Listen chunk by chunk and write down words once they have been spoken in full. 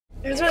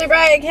It's really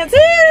bright, I can't see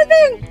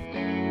anything!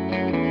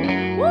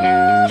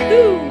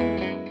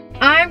 Woohoo!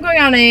 I'm going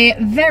on a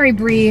very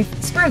brief,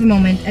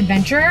 spur-of-the-moment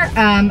adventure.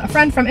 A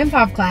friend from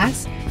improv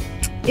class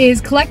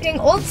is collecting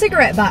old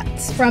cigarette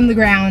butts from the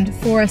ground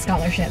for a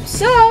scholarship.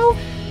 So,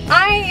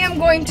 I am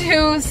going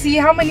to see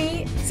how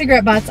many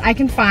cigarette butts I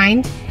can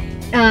find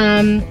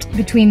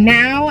between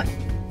now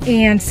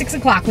and 6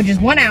 o'clock, which is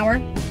 1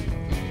 hour.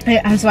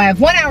 So I have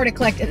 1 hour to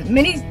collect as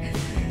many...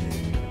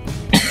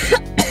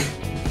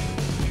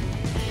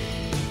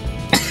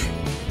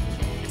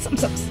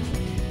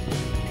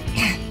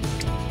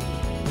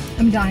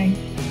 I'm dying.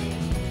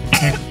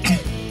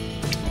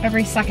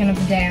 Every second of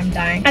the day I'm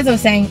dying. As I was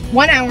saying,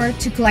 1 hour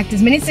to collect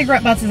as many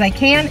cigarette butts as I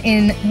can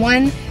in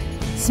one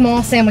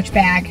small sandwich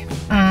bag.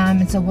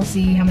 And so we'll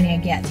see how many I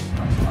get.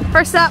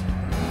 First up,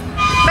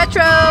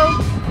 Metro.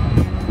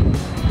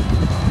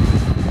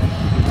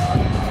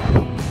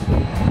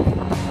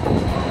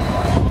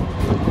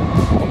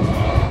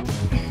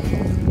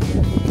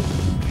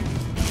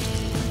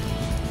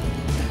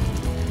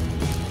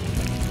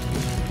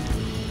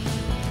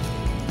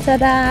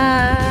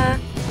 Ta-da!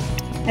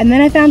 And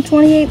then I found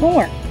 28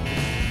 more.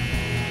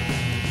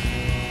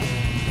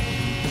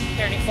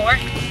 34.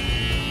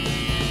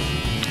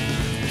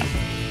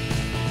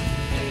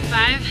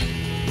 35.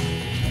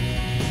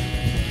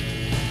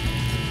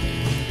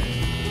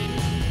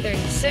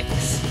 36.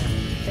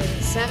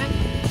 37.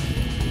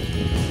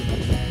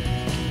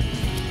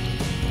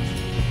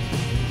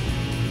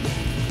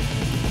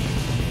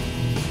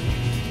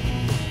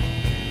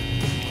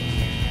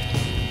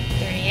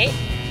 38.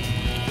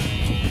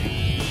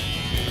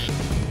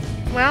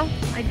 Well,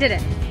 I did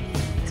it.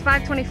 It's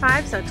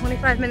 5:25, so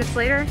 25 minutes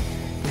later,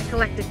 I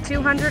collected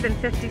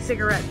 250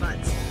 cigarette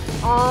butts,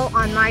 all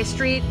on my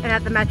street and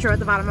at the Metro at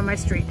the bottom of my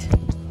street.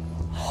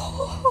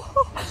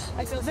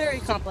 I feel very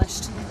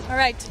accomplished. All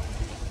right.